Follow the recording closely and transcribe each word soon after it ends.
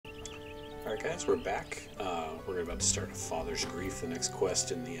Alright guys, we're back. We're about to start a Father's Grief, the next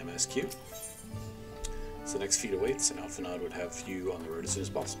quest in the MSQ. So the next feat awaits, and Alphanod would have you on the road as soon as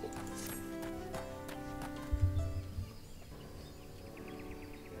possible.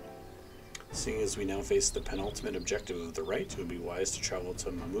 Seeing as we now face the penultimate objective of the rite, it would be wise to travel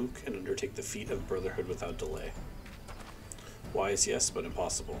to Mamuk and undertake the feat of Brotherhood without delay. Wise, yes, but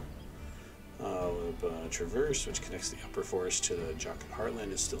impossible. Traverse, which connects the upper forest to the Jock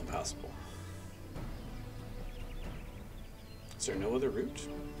Heartland, is still impassable. Is there no other route?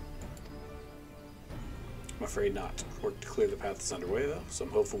 I'm afraid not. Work to clear the path is underway though, so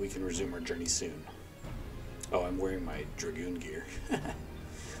I'm hopeful we can resume our journey soon. Oh, I'm wearing my Dragoon gear. And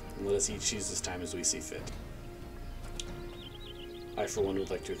let us each use this time as we see fit. I for one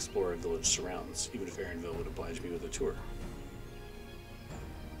would like to explore our village surrounds, even if Aaronville would oblige me with a tour.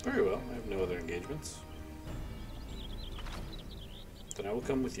 Very well, I have no other engagements. Then I will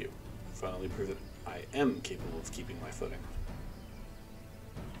come with you, finally prove that I am capable of keeping my footing.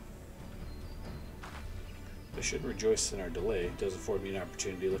 I should rejoice in our delay. It does afford me an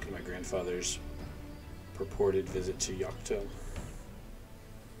opportunity to look at my grandfather's purported visit to Yocto.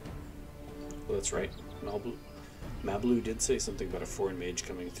 Well, that's right. Mablu did say something about a foreign mage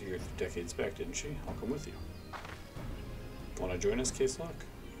coming through here decades back, didn't she? I'll come with you. Want to join us, Case Lock?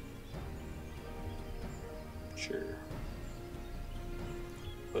 Sure.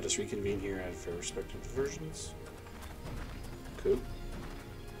 Let us reconvene here at our respective diversions. Cool.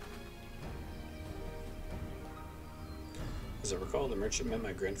 As I recall, the merchant met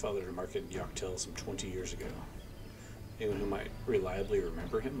my grandfather at a market in Yoctel some 20 years ago. Anyone who might reliably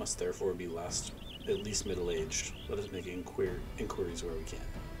remember him must therefore be at least middle-aged. Let us make inquiries where we can.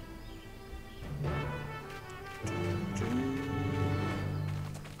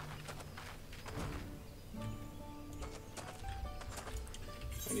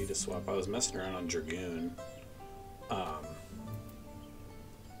 I need to swap. I was messing around on Dragoon. I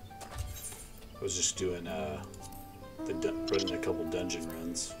was just doing running a couple dungeon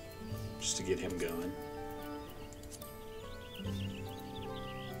runs just to get him going.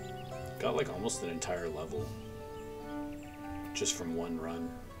 Got like almost an entire level just from one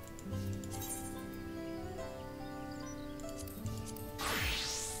run.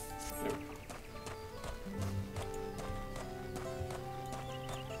 Nope.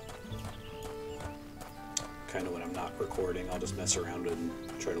 Kind of when I'm not recording, I'll just mess around and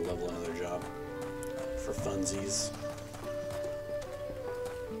try to level another job for funsies.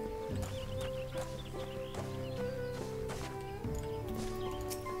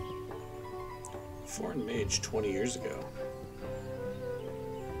 Foreign mage 20 years ago.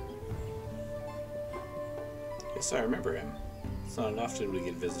 Yes, I remember him. It's not often we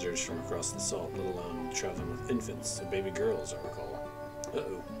get visitors from across the salt, let alone traveling with infants and baby girls, I recall.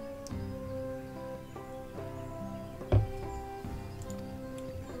 Uh-oh.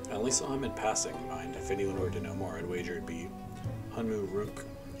 I only saw him in passing, mind. If anyone were to know more, I'd wager it'd be Hunmu Rook.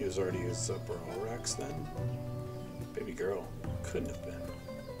 He was already his Brawl-Rax then. Baby girl. Couldn't have been.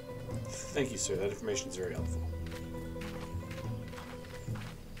 Thank you, sir. That information is very helpful.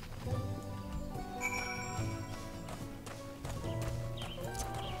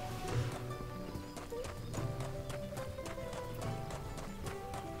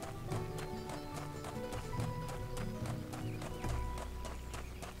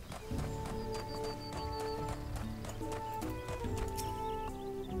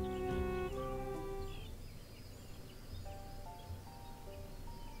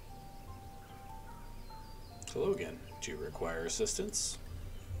 Hello again. Do you require assistance?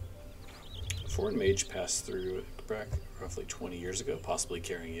 A foreign mage passed through Quebec roughly 20 years ago, possibly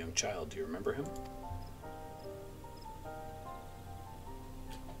carrying a young child. Do you remember him?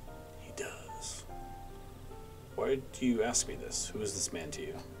 He does. Why do you ask me this? Who is this man to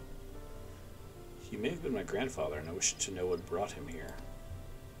you? He may have been my grandfather, and I wish to know what brought him here.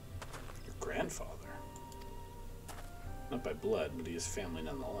 Your grandfather? Not by blood, but he is family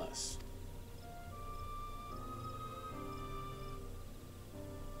nonetheless.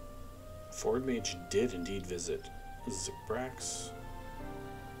 Foreign mage did indeed visit Zibrax.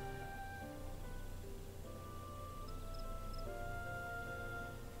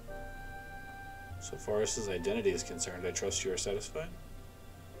 So far as his identity is concerned, I trust you are satisfied?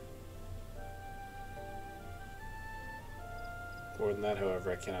 More than that,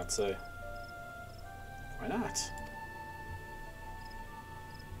 however, I cannot say. Why not?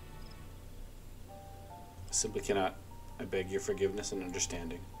 I simply cannot. I beg your forgiveness and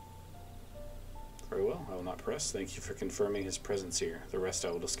understanding. Very well, I will not press. Thank you for confirming his presence here. The rest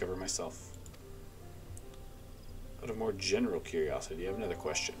I will discover myself. Out of more general curiosity, I have another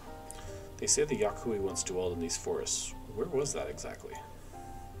question. They say the Yakui once dwelled in these forests. Where was that exactly?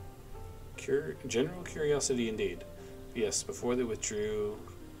 General curiosity indeed. Yes, before they withdrew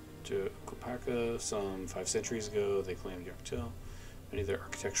to Kopaka some 5 centuries ago, they claimed Yaktil. Many of their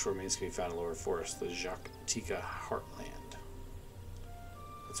architectural remains can be found in the lower forest, the Jaktika Heartland.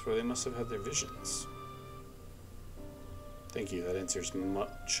 That's where they must have had their visions. Thank you, that answers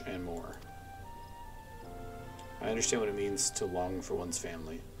much and more. I understand what it means to long for one's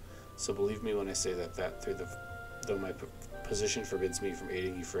family, so believe me when I say that though my position forbids me from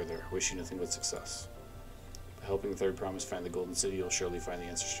aiding you further, I wish you nothing but success. By helping the Third Promise find the Golden City, you'll surely find the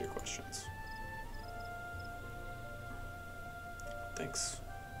answers to your questions. Thanks.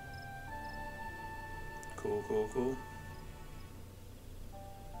 Cool.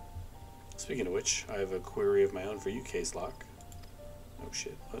 Speaking of which, I have a query of my own for you, Case Lock. Oh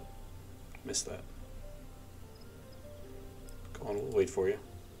shit, what? Missed that. Go on, we'll wait for you.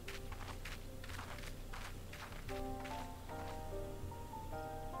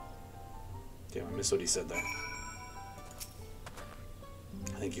 Damn, I missed what he said there.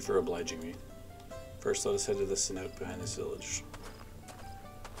 Thank you for obliging me. First, let us head to the cenote behind this village.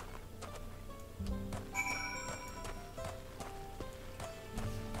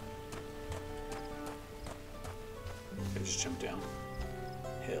 I just jumped down.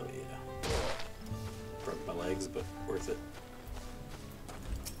 Hell yeah. Broke my legs, but worth it.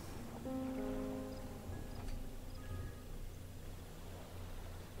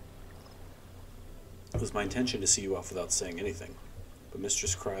 It was my intention to see you off without saying anything, but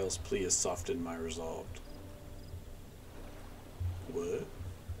Mistress Kryle's plea has softened my resolve. What?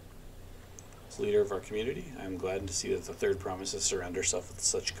 As leader of our community, I am glad to see that the Third Promise has surrounded herself with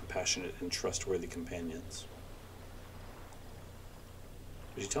such compassionate and trustworthy companions.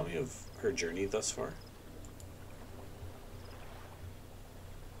 Could you tell me of her journey thus far?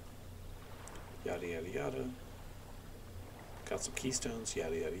 Yada yada yada. Got some keystones,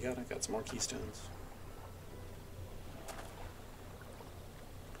 yada yada yada. Got some more keystones.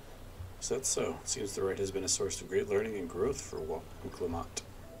 So that's so. It seems the rite has been a source of great learning and growth for Uklamat.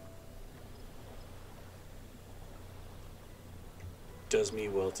 Does me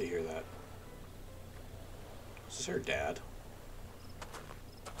well to hear that. Is this her dad?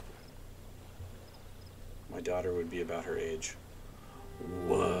 My daughter would be about her age.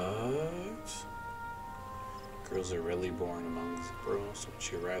 What? Girls are rarely born among the girls. When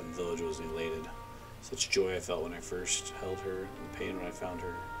she arrived, the village was elated. Such joy I felt when I first held her, and pain when I found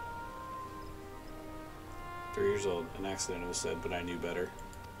her. 3 years old, an accident, it was said, but I knew better.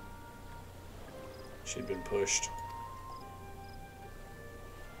 She'd been pushed.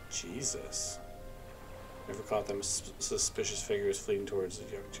 Jesus. Never caught them suspicious figures fleeing towards the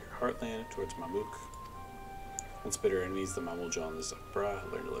Heartland, towards Mamuk. Once bitter enemies, the Mamulja and the Zakbra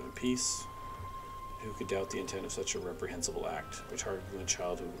learned to live in peace. Who could doubt the intent of such a reprehensible act, which targeting the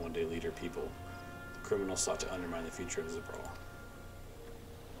child who would one day lead her people? The criminal sought to undermine the future of Zabral.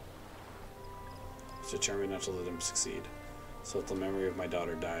 I was determined not to let him succeed, so let the memory of my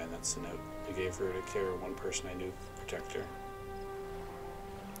daughter die in that cenote. I gave her to care of one person I knew could protect her.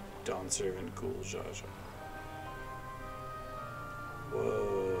 Dawn servant Ghoul Jaja.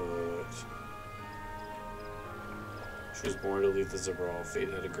 What? She was born to lead the Zabral. Fate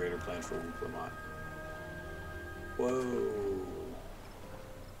had a greater plan for Uklamat. Whoa.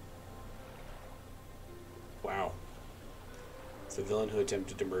 Wow. If the villain who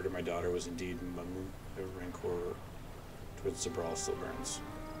attempted to murder my daughter was indeed Mamu, the rancor towards Zabral still burns.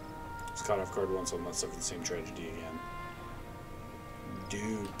 I was caught off guard once, I'll not suffer the same tragedy again.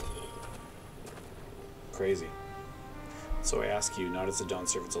 Dude. Crazy. So I ask you, not as a Dawn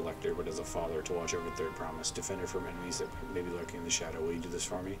Servant's elector, but as a father, to watch over Third Promise, defend her from enemies that may be lurking in the shadow. Will you do this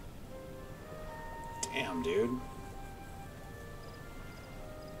for me? Damn, dude.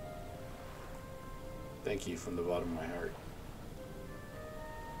 Thank you from the bottom of my heart.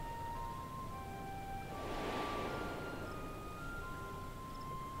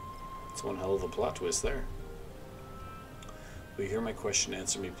 It's one hell of a plot twist there. Will you hear my question?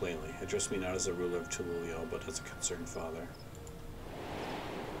 Answer me plainly. Address me not as a ruler of Tululiel, but as a concerned father.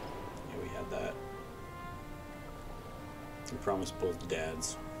 Yeah, we had that. We promised both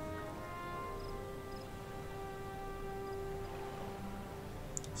dads.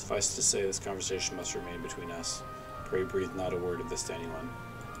 Suffice to say, this conversation must remain between us. Pray breathe not a word of this to anyone.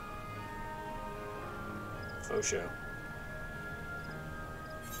 Faux show.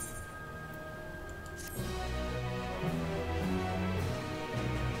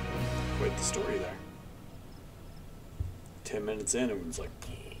 Quite the story there. 10 minutes in, everyone's like,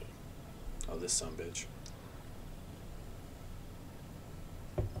 oh, this sumbitch.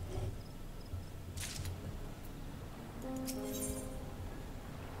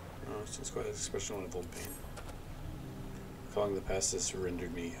 Oh, since quite an expression of old pain. Recalling the past has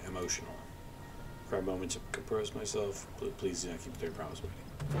rendered me emotional. For a moment to compose myself, please do not keep the third promise waiting.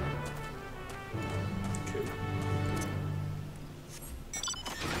 Cool.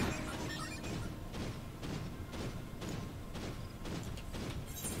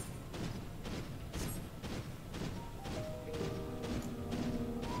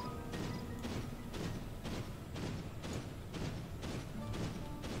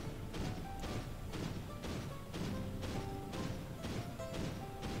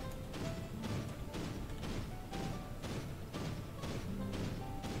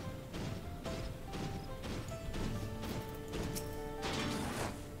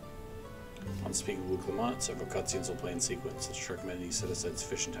 Speaking of Luke Lamont, several cutscenes will play in sequence, which recommend you set aside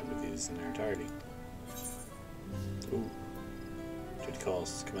sufficient time to view these in their entirety. Ooh. Duty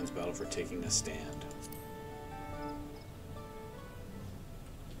calls. Commence battle for taking a stand.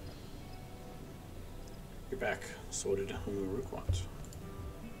 You're back. So what did Rook want?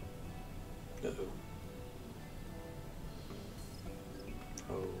 Uh-oh.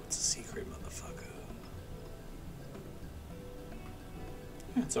 Oh, it's a secret, motherfucker.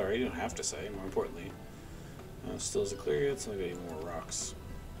 It's alright, you don't have to say. More importantly, still as a clear, it's only got even more rocks.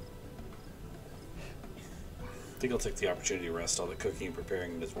 I think I'll take the opportunity to rest. All the cooking and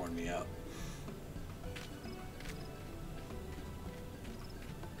preparing that's worn me out.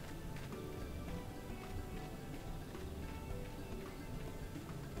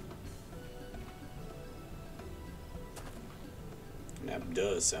 That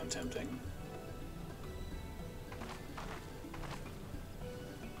does sound tempting.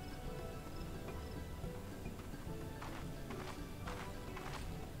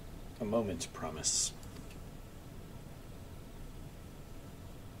 A moment to promise.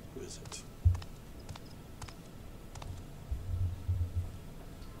 Who is it?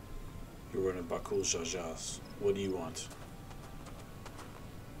 You're running Bakul Jajas. What do you want?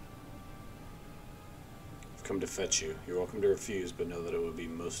 I've come to fetch you. You're welcome to refuse, but know that it would be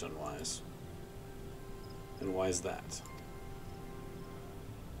most unwise. And why is that?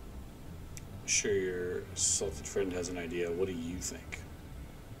 I'm sure your salted friend has an idea. What do you think?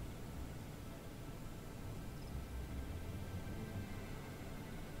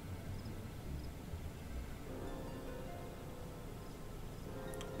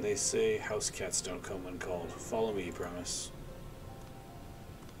 They say house cats don't come when called. Follow me, promise.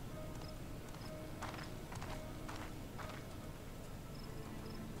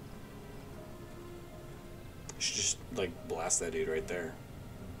 You should just, like, blast that dude right there.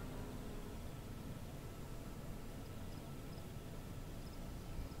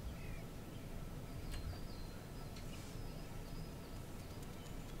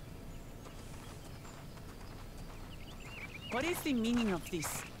 What is the meaning of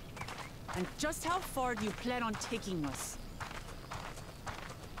this? And just how far do you plan on taking us?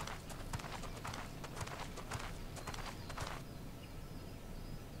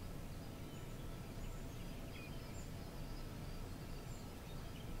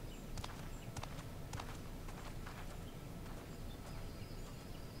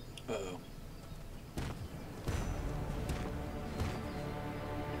 Uh-oh.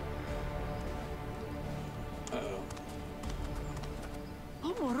 Uh-oh.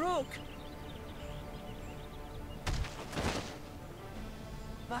 Oh, Morok!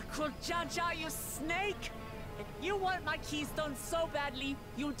 Bakul Jaja, you snake! If you want my keystone so badly,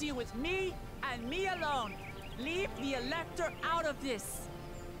 you'll deal with me and me alone. Leave the Elector out of this.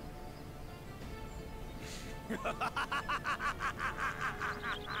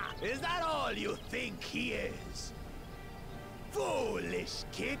 Is that all you think he is? Foolish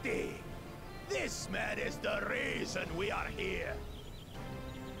kitty! This man is the reason we are here.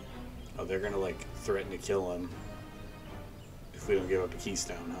 Oh, they're gonna, like, threaten to kill him if we don't give up a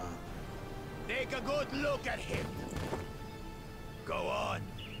keystone, huh? Take a good look at him. Go on.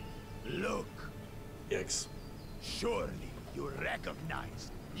 Look. Yikes. Surely you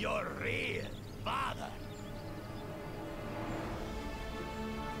recognize your real father.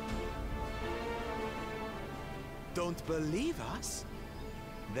 Don't believe us?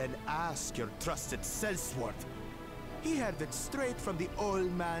 Then ask your trusted Sellsworth. He heard it straight from the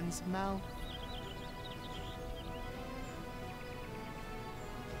old man's mouth.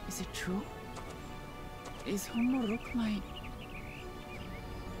 Is it true? Is Morok my...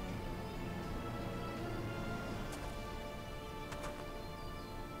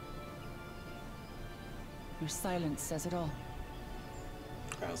 Your silence says it all.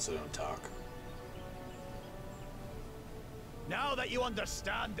 I also don't talk. Now that you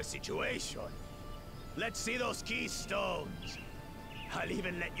understand the situation, Let's see those keystones. I'll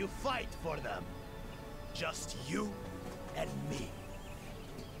even let you fight for them. Just you and me.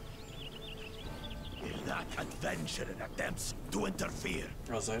 Will that adventurer attempts to interfere?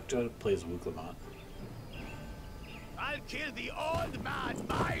 Or else I have to play as Wuklamont. I'll kill the old man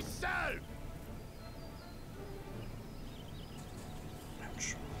myself!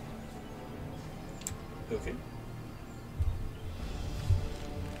 Ouch. Okay.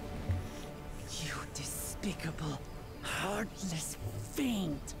 You despicable, heartless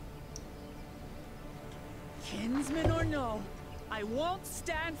fiend. Kinsman or no, I won't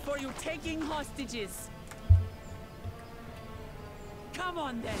stand for you taking hostages. Come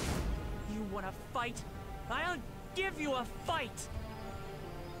on then. You want to fight? I'll give you a fight.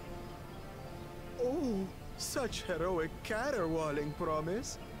 Oh, such heroic caterwauling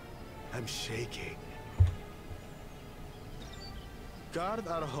promise. I'm shaking. Guard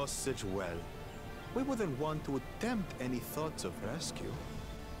our hostage well. We wouldn't want to attempt any thoughts of rescue.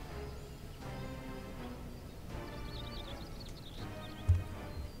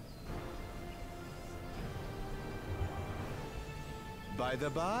 By the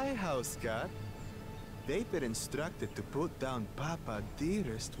by, house cat, they've been instructed to put down Papa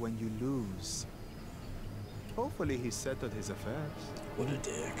dearest when you lose. Hopefully he settled his affairs. What a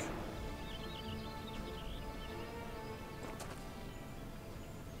dick.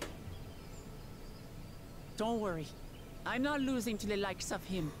 Don't worry. I'm not losing to the likes of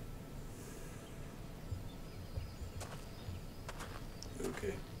him.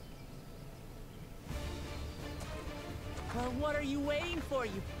 Okay. Well, what are you waiting for,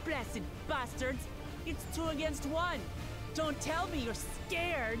 you blessed bastards? It's 2 against 1. Don't tell me you're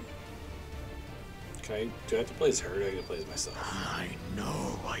scared. Okay, do I have to play as her or do I have to play as myself? I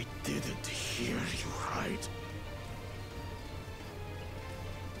know I didn't hear you right.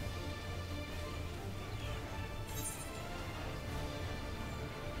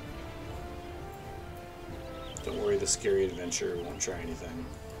 Don't worry, the scary adventure won't try anything.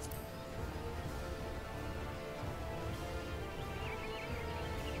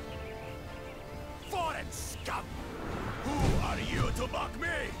 Foreign scum! Who are you to mock me?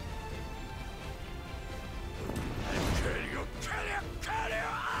 I'll kill you, kill you, kill you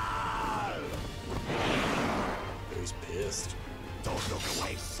all! He's pissed. Don't look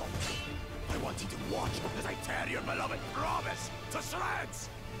away, son. I want you to watch as I tear your beloved promise to shreds!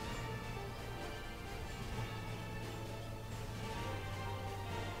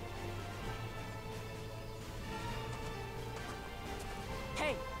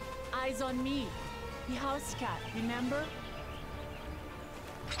 Hey, eyes on me. The house cat, remember?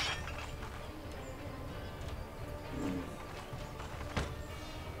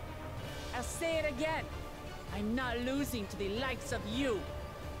 I'll say it again. I'm not losing to the likes of you.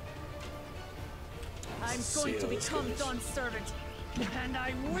 I'm going to become Dawn's servant, and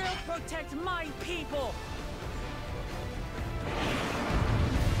I will protect my people.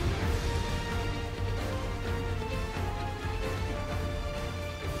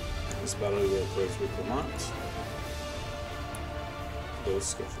 This battle will close with Lamont. Those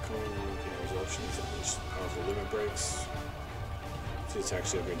scope for coin, gain options, unleash powerful limit breaks. To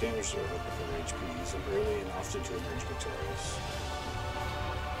attacks deal great damage to recover HP, use them early and often to emerge victorious.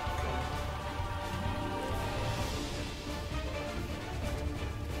 Okay.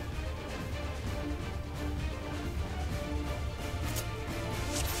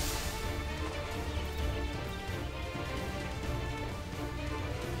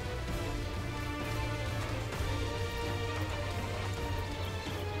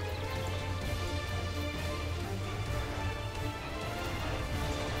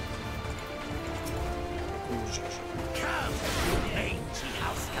 Come, you mangy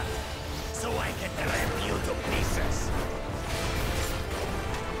house cat, so I can rip you to pieces!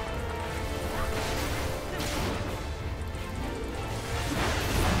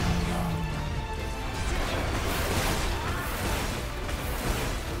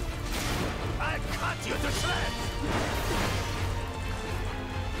 I'll cut you to shreds!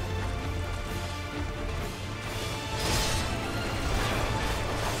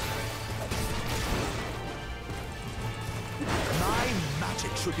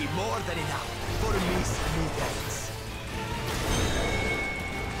 Magic should be more than enough for Miss Nugents.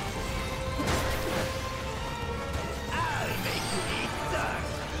 I'll make you eat dirt!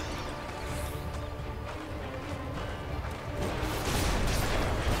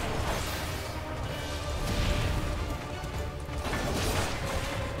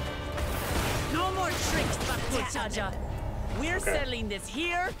 No more tricks, Bakutaja. We're Okay. settling this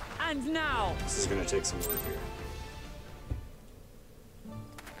here and now. This is going to take some work here.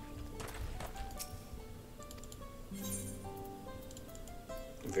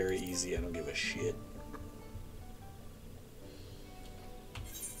 very easy, I don't give a shit.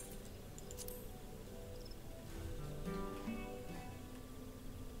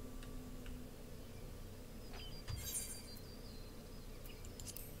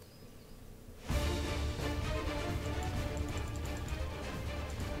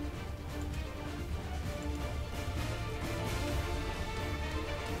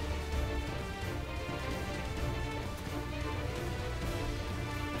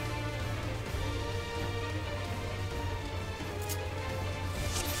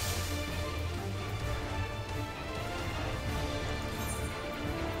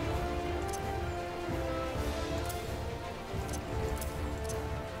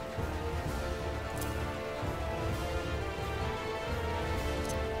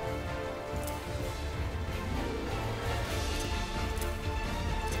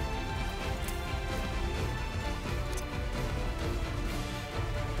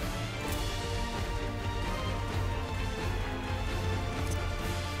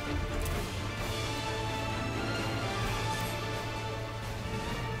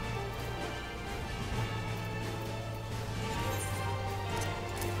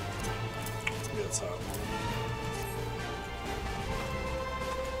 That's how.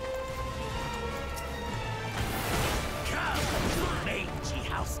 Come, mangy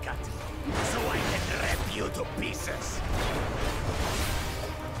house cat, so I can rip you to pieces.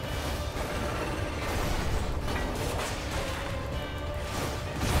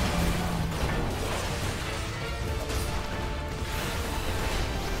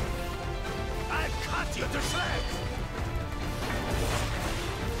 I'll cut you to shreds.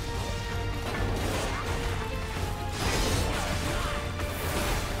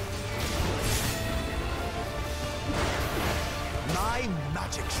 My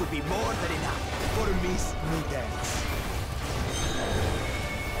magic should be more than enough for Miss Nugans.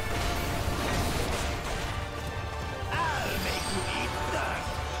 I'll make you eat dirt.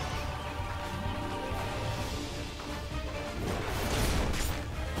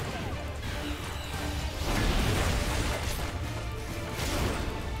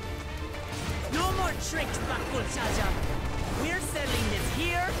 No more tricks, Bakul Chaja. We're settling this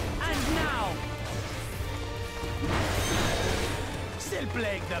here and now. Still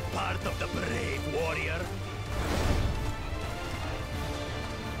playing the part of the brave warrior?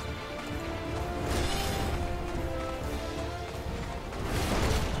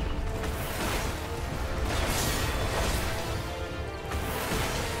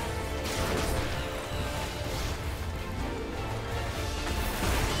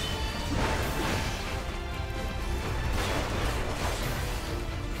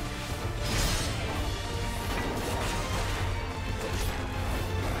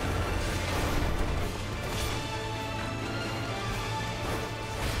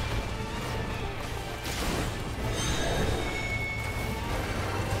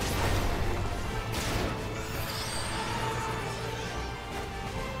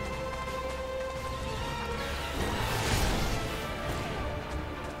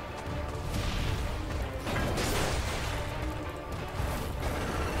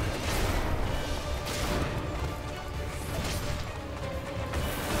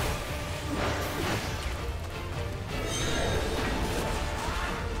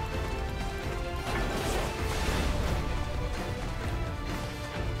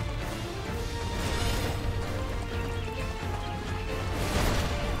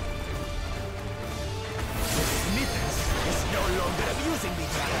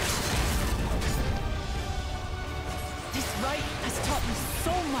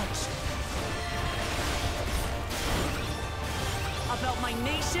 About my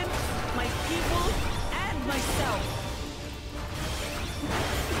nation, my people, and myself.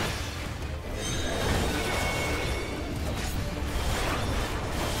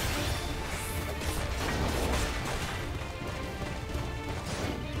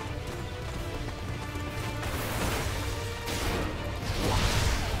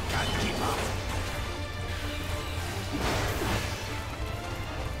 Can't keep up.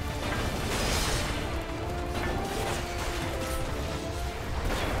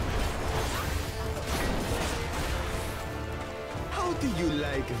 How do you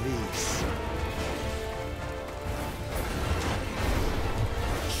like this?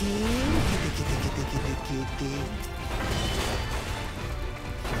 Kitty.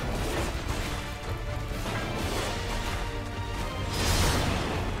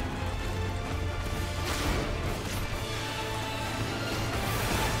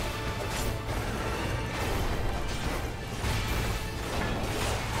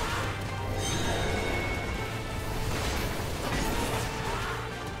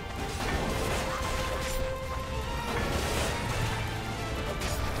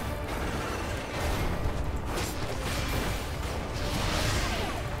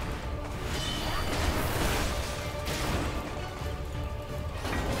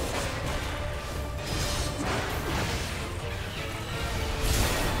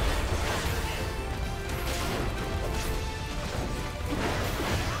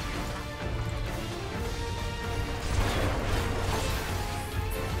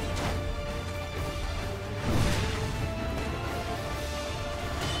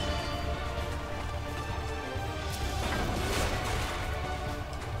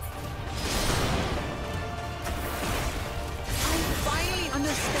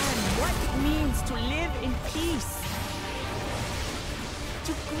 means to live in peace.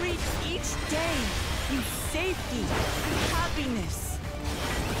 To greet each day in safety and happiness.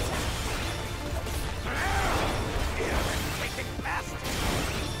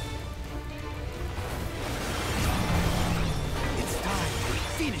 It's time we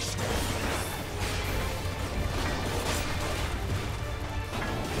finish them.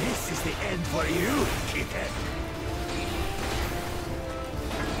 This is the end for you, kitten.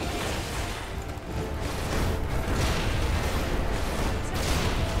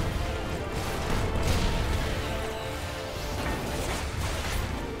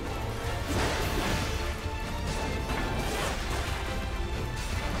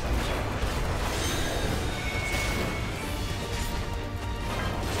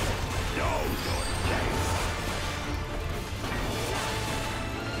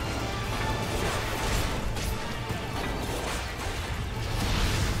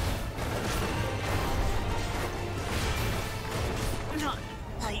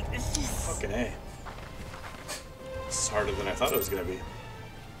 Fucking A. This is harder than I thought it was gonna be.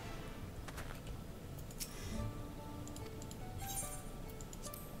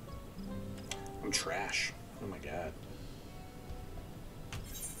 I'm trash. Oh my god.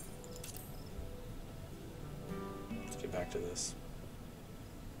 Let's get back to this.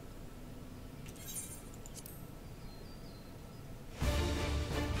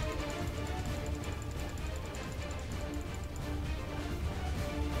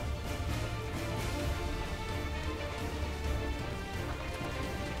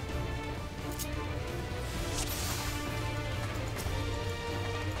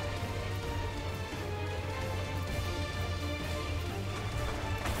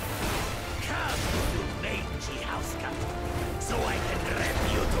 So I can rip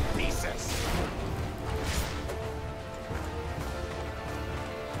you to pieces.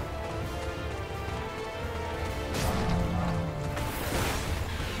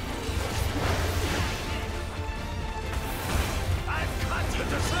 I've cut you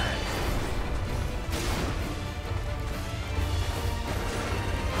to shreds.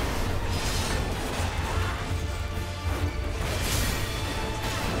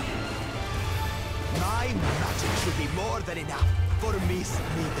 My magic should be more than enough for Miss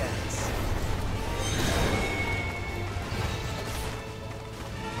Middens.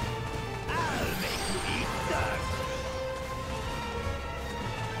 I'll make you eat dirt.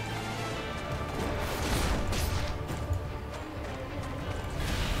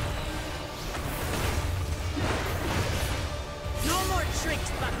 No more tricks,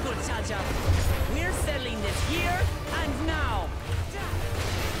 Bakuchaja. We're settling this here and now.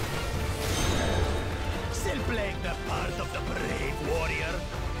 Still playing the part of the brave warrior?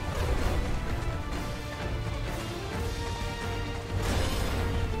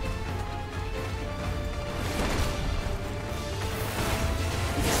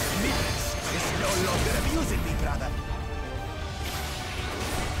 Middens is no longer abusing me, brother.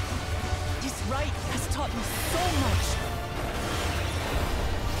 This rite has taught me so much.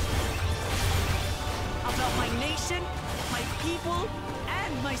 About my nation, my people,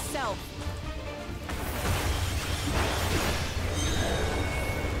 and myself.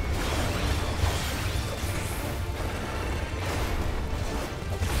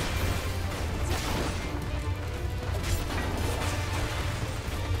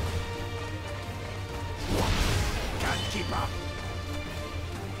 Can't keep up.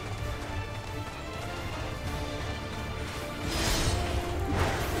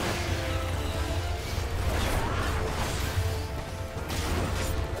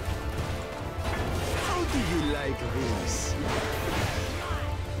 How do you like this?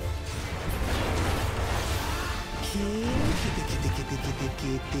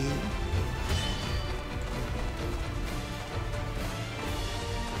 Kitty.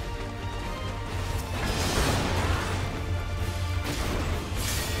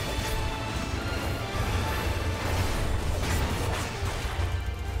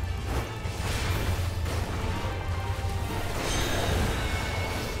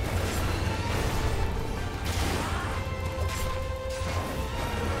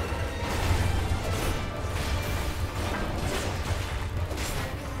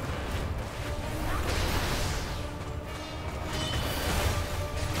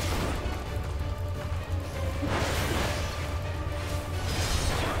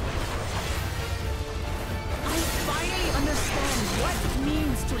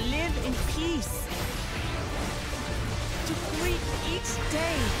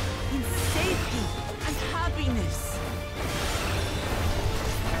 day in safety and happiness.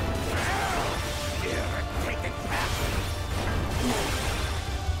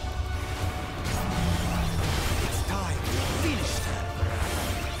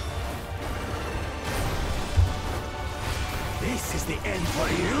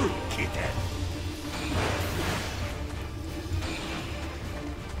 you, kitten.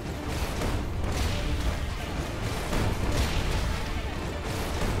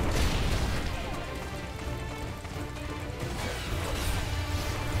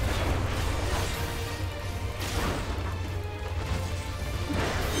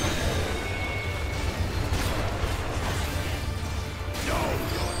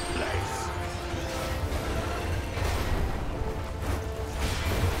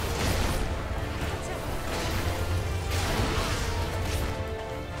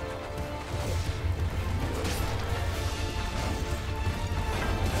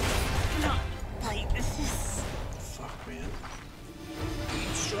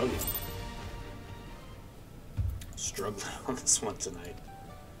 Struggling on this one tonight.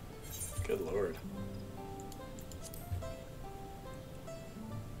 Good lord.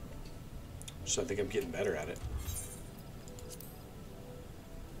 So I think I'm getting better at it.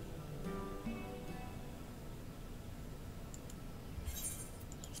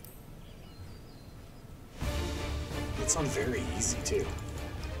 It's on very easy too.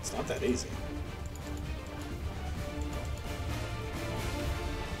 It's not that easy.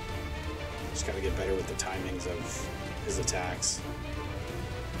 Just gotta get better with the timings of his attacks.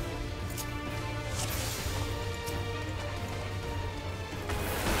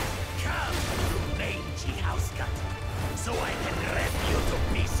 Come, you mangy house cut, so I can rip you to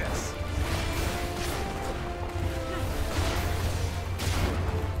pieces.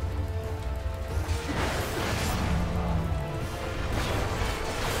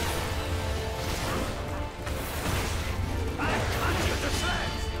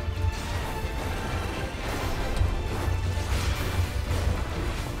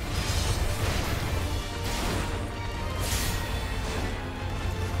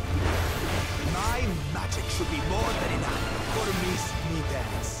 Should be more than enough for Miss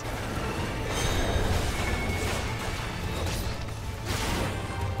Meatens.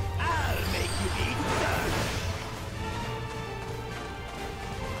 I'll make you eat dirt.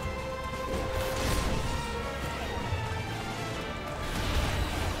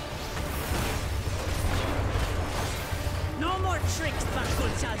 No more tricks,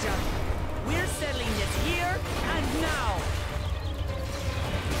 Bakuchaja. We're settling this here and now.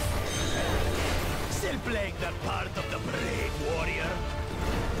 Still playing that part of the brave warrior?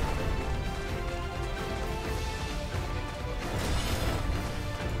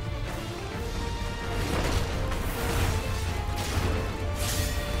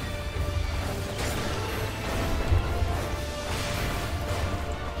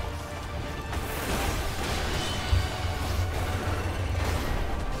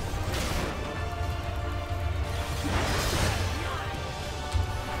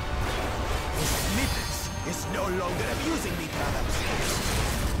 No longer abusing me, brothers.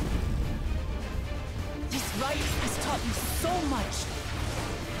 This rite has taught me so much.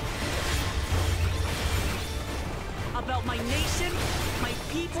 About my nation, my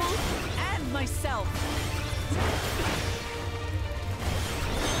people, and myself.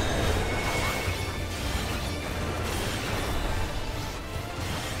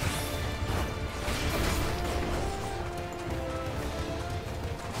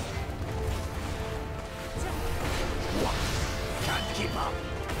 Keep up.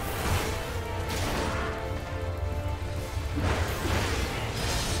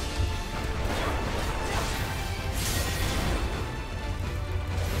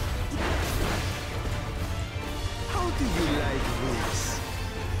 How do you like this?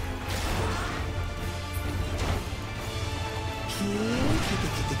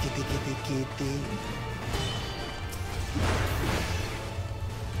 Kitty.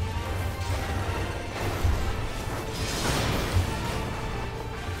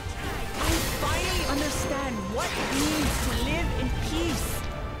 Understand what it means to live in peace.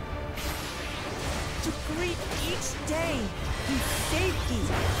 To greet each day in safety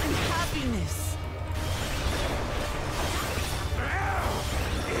and happiness.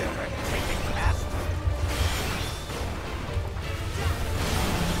 Irritating bastard.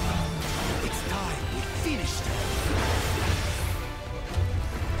 It's time we finished it.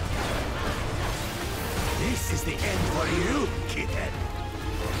 This is the end for you, kitten.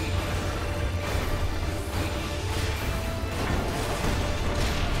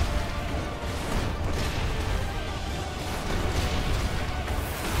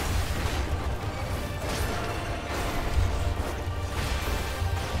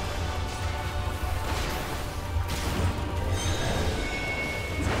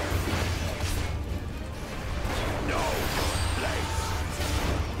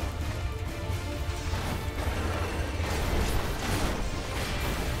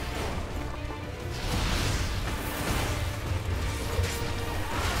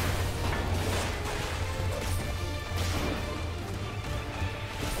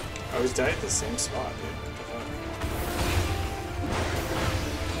 just died at the same spot, dude. What the fuck?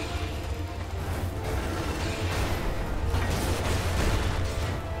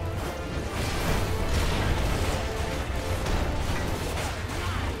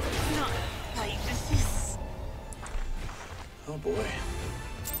 Not like this. Oh boy.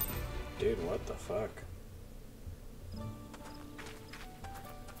 Dude, what the fuck?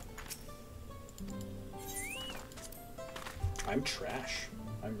 I'm trash.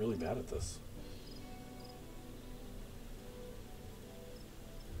 I'm really bad at this.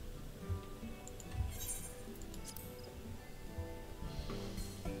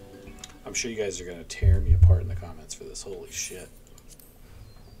 I'm sure you guys are gonna tear me apart in the comments for this. Holy shit.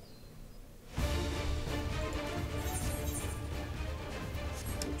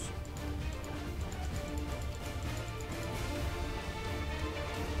 Oops.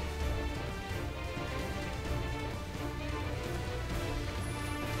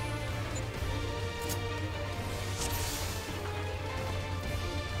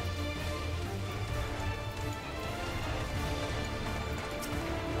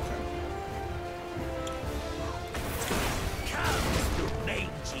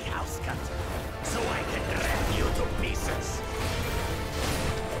 So I can rip you to pieces.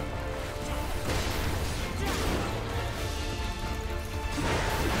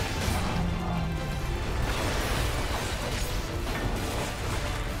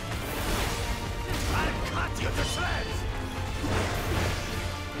 I'll cut you to shreds.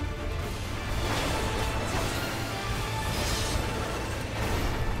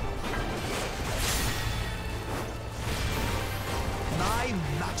 My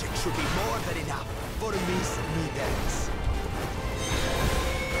magic should be more than enough for Miss Needles.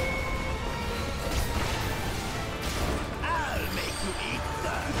 I'll make you eat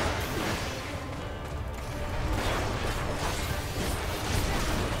that.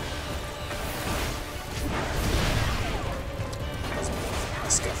 I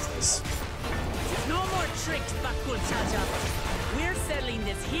scuffed this. No more tricks, Bakul Chacha. We're settling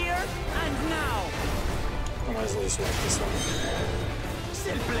this here and now. I might as well just wipe this one.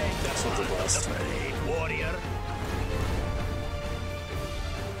 Still playing This one's a blast. brave warrior.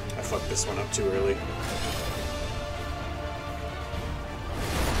 I fucked this one up too early.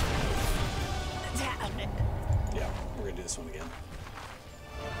 Damn it. Yeah, we're gonna do this one again.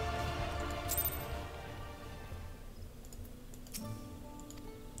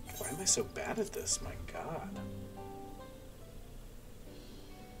 Why am I so bad at this? My god.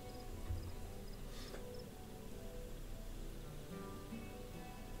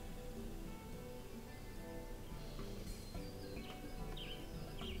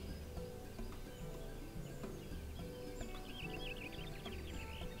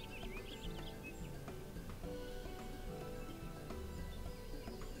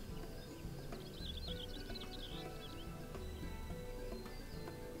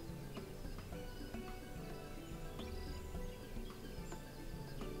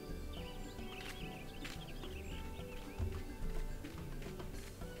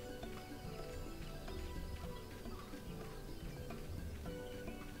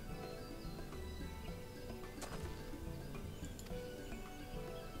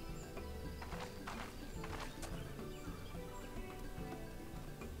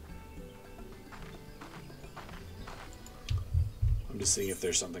 I'm just seeing if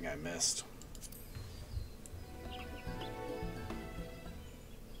there's something I missed.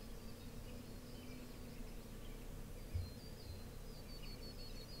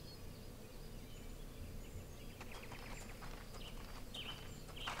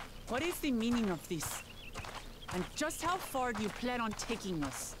 What is the meaning of this? And just how far do you plan on taking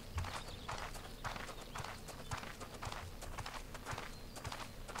us?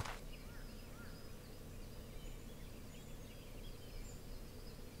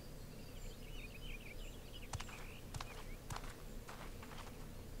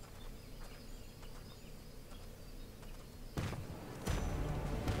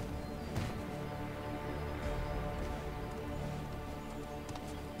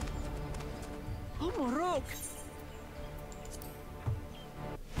 Oh, Morok!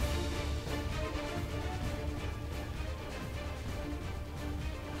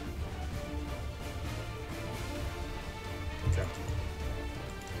 Okay.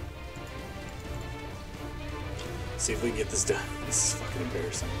 See if we can get this done. This is fucking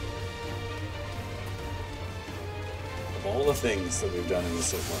embarrassing. Of all the things that we've done in this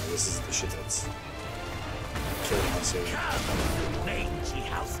so far, this is the shit that's killing us here. Come, you mangy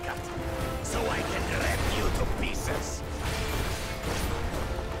house cat, so I can rip you to pieces.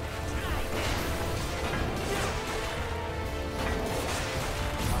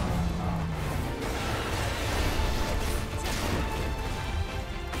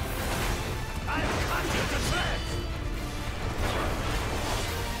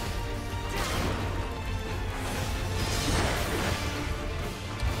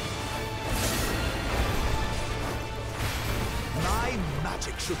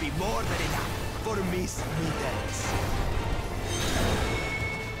 logic should be more than enough for Miss Mittens.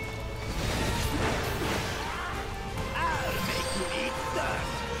 I'll make you eat dirt.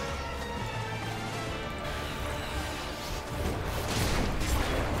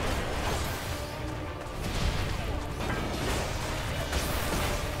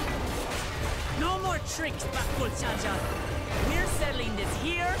 No more tricks, backward Chacha. We're settling this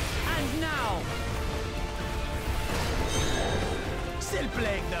here and now. Still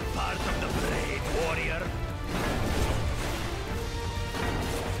playing the part of the brave warrior?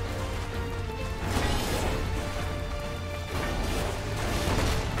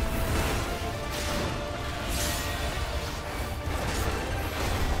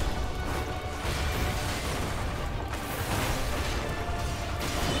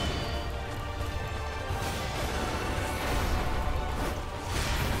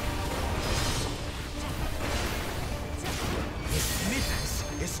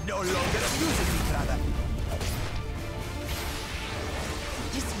 Is no longer amusing me, brother.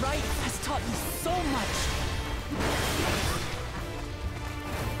 This rite has taught me so much.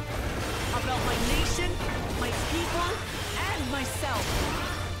 About my nation, my people, and myself.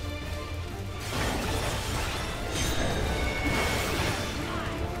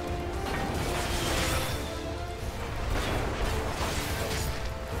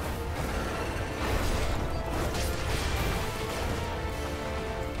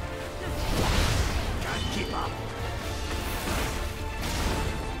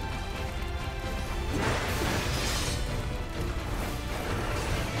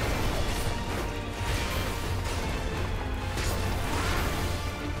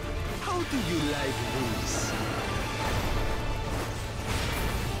 Do you like this?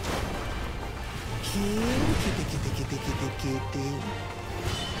 Kitty.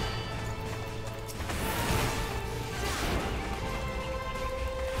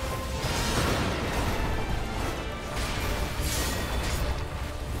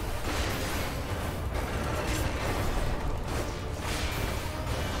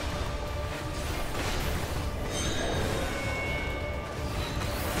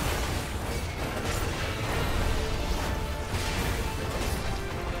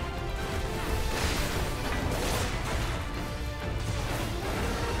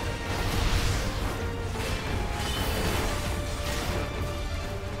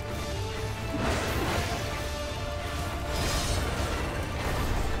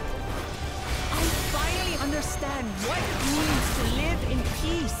 Understand what it means to live in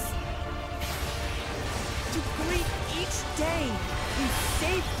peace. To greet each day in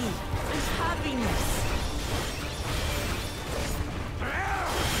safety and happiness.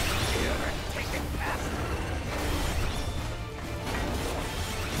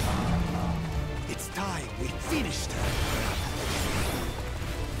 It's time we finished her.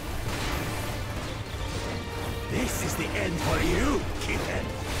 This is the end for you, kitten.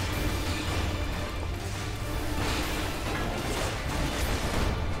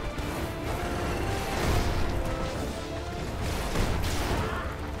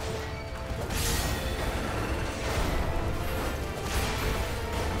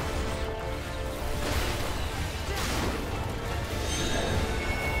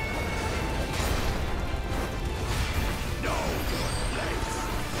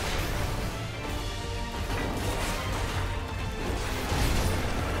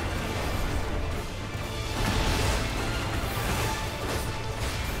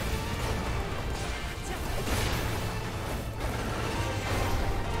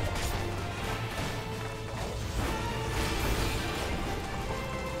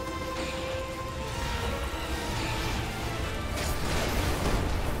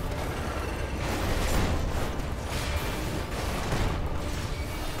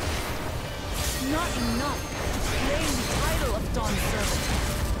 Not enough to claim the title of Dawn Servant.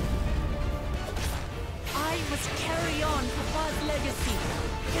 I must carry on Papa's legacy,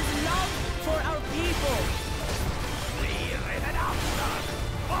 his love for our people. Clear it up, son!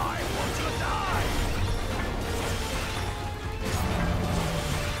 Why won't you die?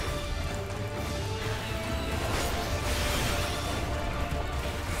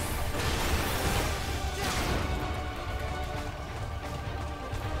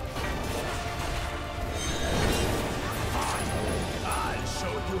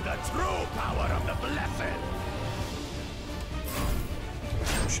 The true power of the blessed!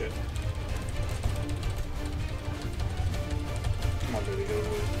 Oh shit. Come on, baby, go.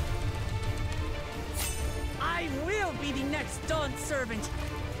 I will be the next Dawn Servant,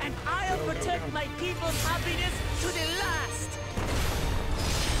 and I'll protect my people's happiness to the last!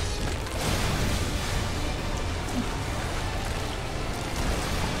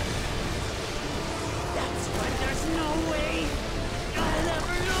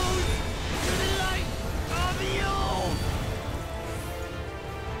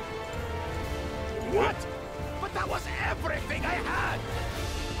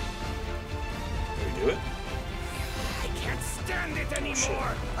 fight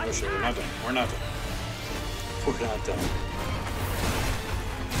anymore. Oh shit, we're not done. We're not done. We're not done.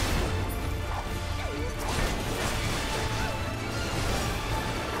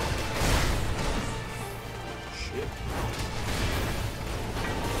 Shit.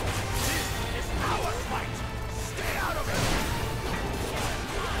 This is our fight. Stay out of it.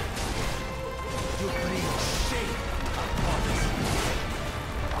 You bring shame upon us.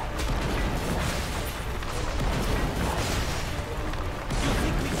 You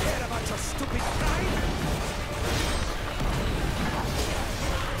think we care about your stupid pride?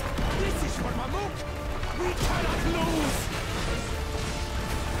 This is for Mamuk. We cannot lose.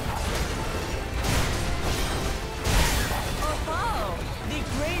 Oh, the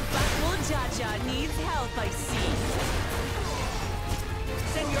great Bakul Jaja needs help, I see.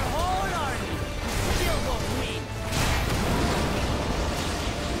 Send your whole army. You still won't win.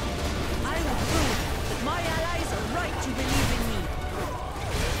 I will prove that my allies are right to believe in me.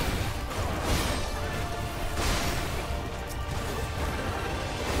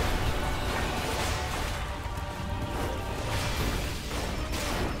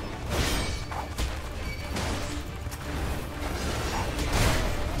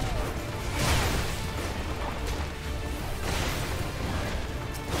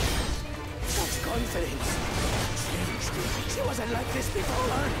 Such confidence. Changed. She wasn't like this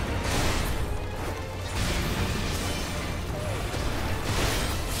before.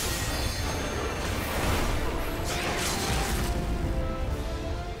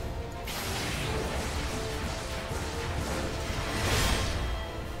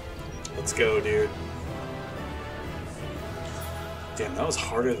 Let's go, dude. Damn, that was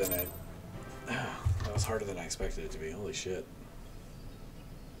harder than that was harder than I expected it to be. Holy shit.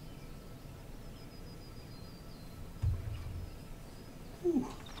 Whew.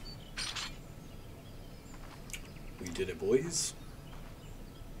 We did it, boys.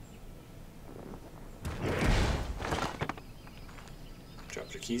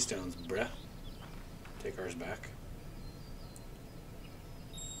 Dropped your keystones, bruh. Take ours back.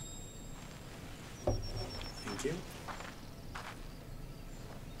 Thank you.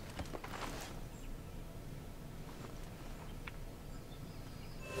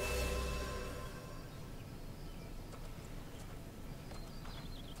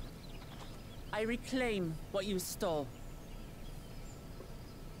 I reclaim what you stole.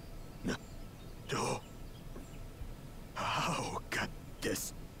 No. How could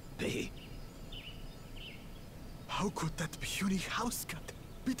this be? How could that puny house cat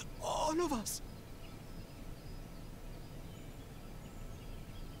beat all of us?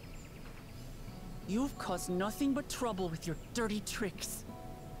 You've caused nothing but trouble with your dirty tricks.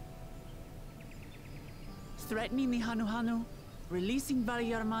 Threatening the Hanuhanu, releasing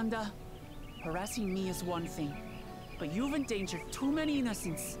Valyarmanda, harassing me is one thing, but you've endangered too many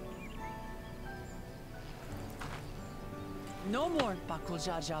innocents. No more, Bakul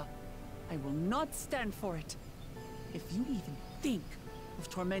Jaja. I will not stand for it. If you even think of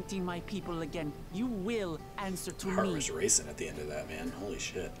tormenting my people again, you will answer to Heart me. was racing at the end of that, man. Holy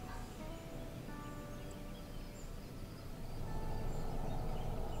shit.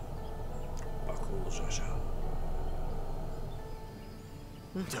 Bakul Jaja.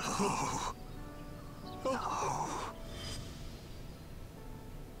 No. No.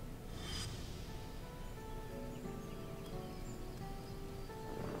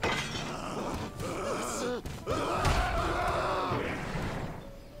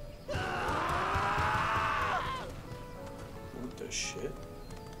 What the shit?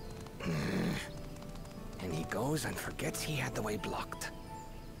 And he goes and forgets he had the way blocked.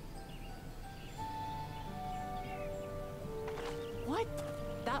 What?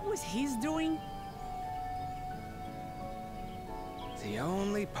 That was his doing? The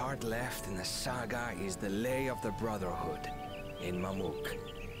only part left in the saga is the Lay of the Brotherhood in Mamuk.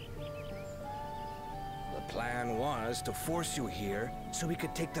 The plan was to force you here so we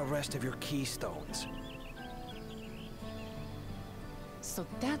could take the rest of your keystones. So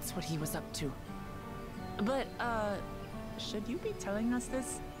that's what he was up to. But, should you be telling us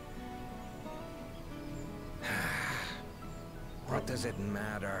this? What does it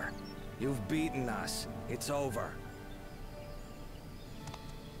matter? You've beaten us. It's over.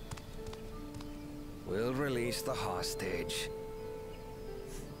 We'll release the hostage.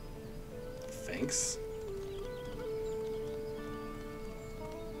 Thanks.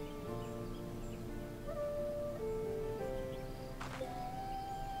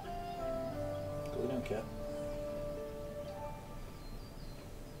 Go down, cat.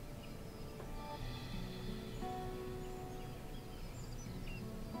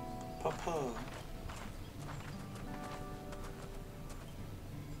 Papa.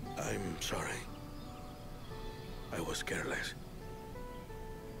 I'm sorry. I was careless.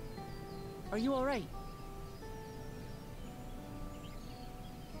 Are you all right?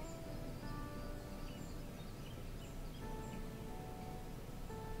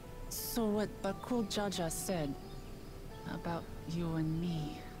 So what Bakul Jaja said about you and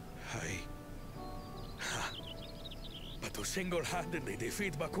me. But to single-handedly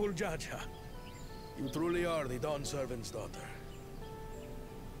defeat Bakul Jaja, you truly are the Dawn Servant's daughter.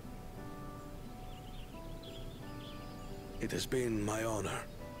 It has been my honor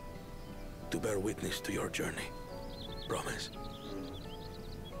to bear witness to your journey. Promise.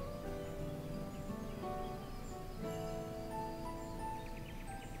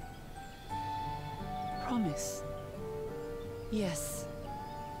 Promise. Yes.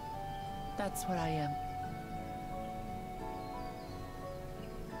 That's what I am.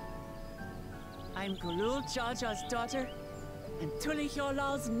 I'm Kulul Jaja's daughter, and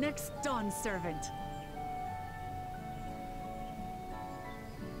Tulihyolal's next Dawn servant.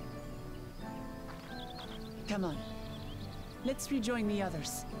 Come on. Let's rejoin the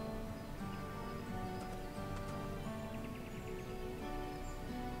others.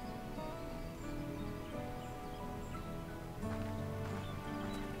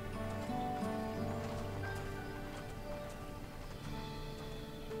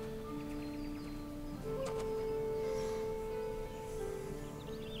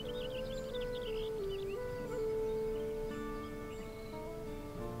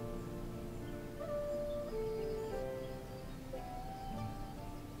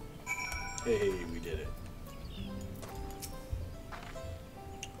 Hey, we did it.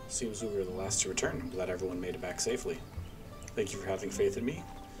 Seems we were the last to return. I'm glad everyone made it back safely. Thank you for having faith in me.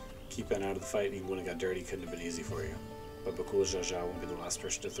 Keep Ben out of the fight, even when it got dirty, couldn't have been easy for you. But Bakul Jaja won't be the last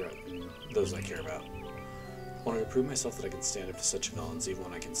person to threaten those I care about. I wanted to prove myself that I can stand up to such villains, even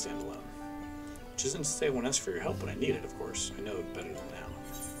when I can stand alone. Which isn't to say I won't ask for your help when I need it, of course. I know it better than now.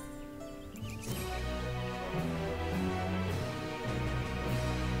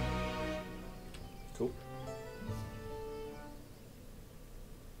 Cool.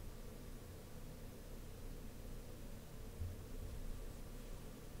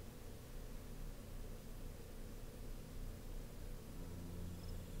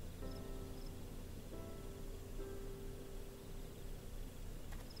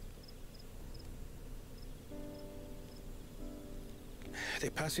 The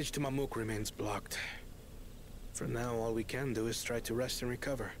passage to Mamuk remains blocked. For now, all we can do is try to rest and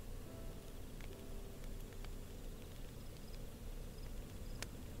recover.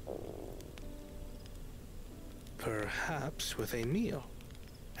 Perhaps with a meal,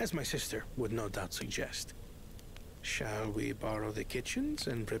 as my sister would no doubt suggest. Shall we borrow the kitchens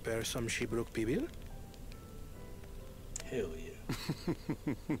and prepare some Shibruk Bibil? Hell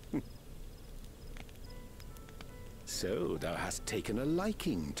yeah. So thou hast taken a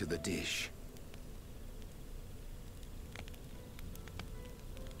liking to the dish.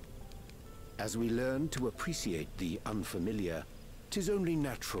 As we learn to appreciate the unfamiliar, 'tis only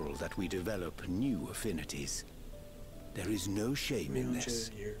natural that we develop new affinities. There is no shame in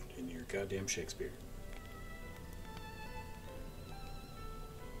this. You're in your goddamn Shakespeare.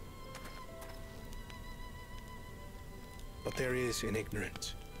 But there is in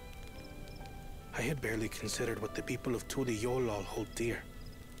ignorance. I had barely considered what the people of Tulihyollal hold dear.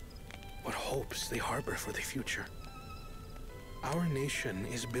 What hopes they harbor for the future. Our nation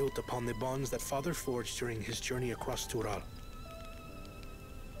is built upon the bonds that Father forged during his journey across Tural.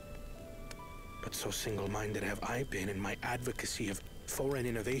 But so single-minded have I been in my advocacy of foreign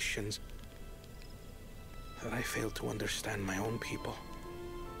innovations that I failed to understand my own people.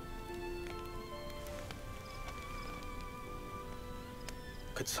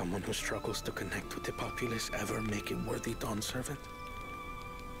 Could someone who struggles to connect with the populace ever make a worthy Dawn servant?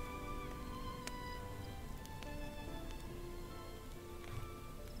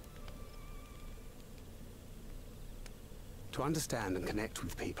 To understand and connect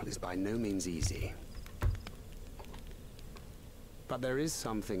with people is by no means easy. But there is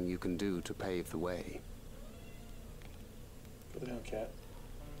something you can do to pave the way. Put it down, cat.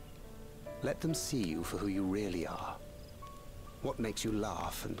 Let them see you for who you really are. What makes you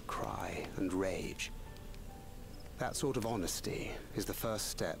laugh and cry and rage. That sort of honesty is the first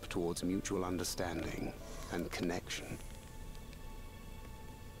step towards mutual understanding and connection.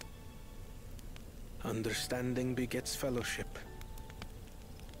 Understanding begets fellowship,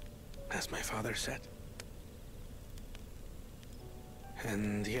 as my father said.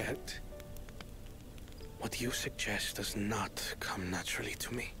 And yet, what you suggest does not come naturally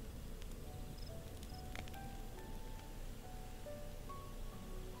to me.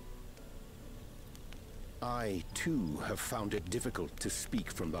 I, too, have found it difficult to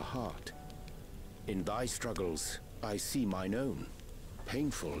speak from the heart. In thy struggles, I see mine own,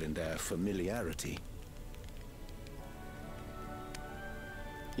 painful in their familiarity.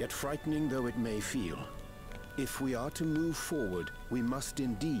 Yet frightening though it may feel, if we are to move forward, we must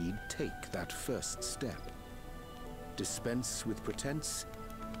indeed take that first step. Dispense with pretense,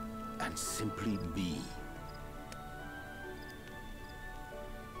 and simply be.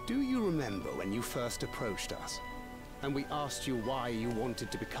 Do you remember when you first approached us, and we asked you why you wanted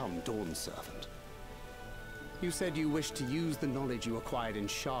to become Dawn Servant? You said you wished to use the knowledge you acquired in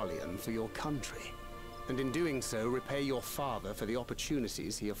Sharlayan for your country, and in doing so repay your father for the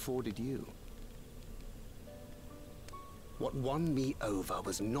opportunities he afforded you. What won me over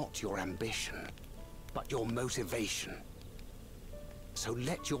was not your ambition, but your motivation. So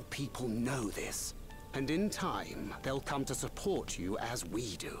let your people know this, and in time, they'll come to support you as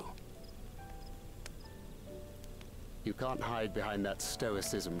we do. You can't hide behind that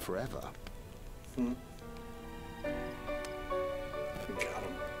stoicism forever. Got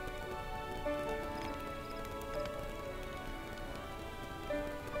him.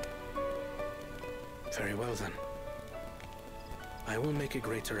 Very well then. I will make a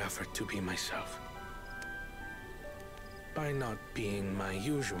greater effort to be myself. By not being my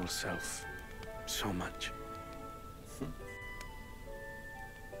usual self so much.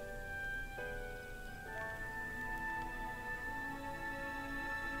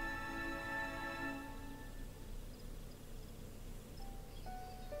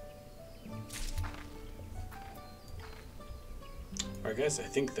 Alright guys, I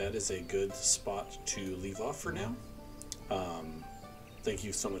think that is a good spot to leave off for now. Thank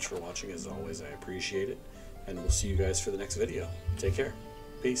you so much for watching. As always, I appreciate it. And we'll see you guys for the next video. Take care.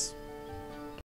 Peace.